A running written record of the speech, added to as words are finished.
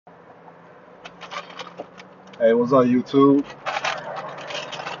Hey, what's up, YouTube?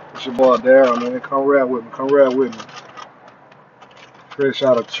 It's your boy Daryl, man. Come rap with me. Come rap with me. Fresh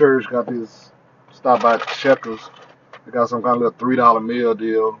out of church, got this. Stop by Checkers. They got some kind of little $3 meal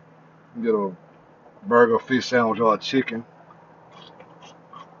deal. You get a burger, fish sandwich, or a chicken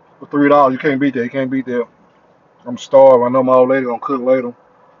for $3. You can't beat that. You can't beat that. I'm starving. I know my old lady gonna cook later,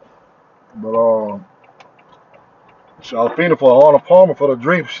 but I was feeding for Arnold Palmer for the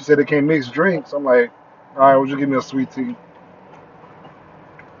drinks. She said they can't mix drinks. I'm like, all right, would you give me a sweet tea?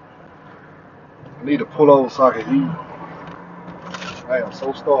 I need to pull over so I can eat. I am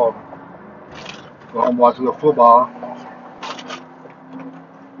so starving. So I'm watching the football.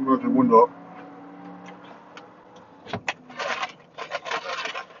 I'm going to the window.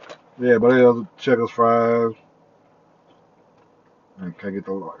 Yeah, but there's Checkers fries. I can't get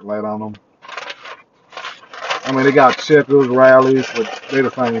the light on them. I mean, they got Checkers, Rallies, but they the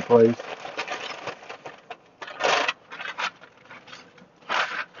same place.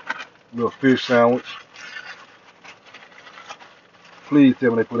 Little fish sandwich. Please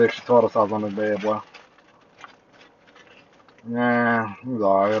tell me they put extra tartar sauce on this bad boy. Nah, it's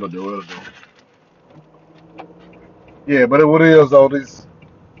alright. It'll do. It'll do. Yeah, but what it is though, this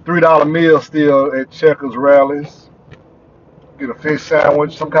 $3 meal still at Checkers, Rallies. Get a fish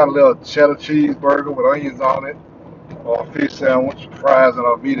sandwich, some kind of little cheddar cheeseburger with onions on it, or a fish sandwich, fries, and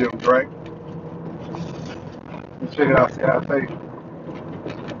a medium drink. Let's check it out. See how it tastes.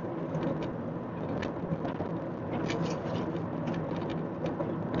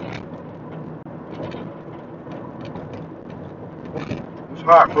 It's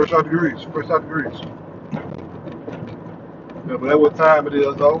hot, fresh out the grease, fresh out the grease. Yeah, but that's what time it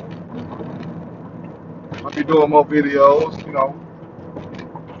is though. I'll be doing more videos,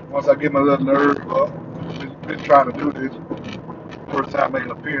 once I get my little nerve up. Been trying to do this. First time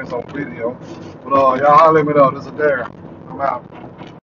making an appearance on video. But y'all holler at me though. This is Darren. I'm out.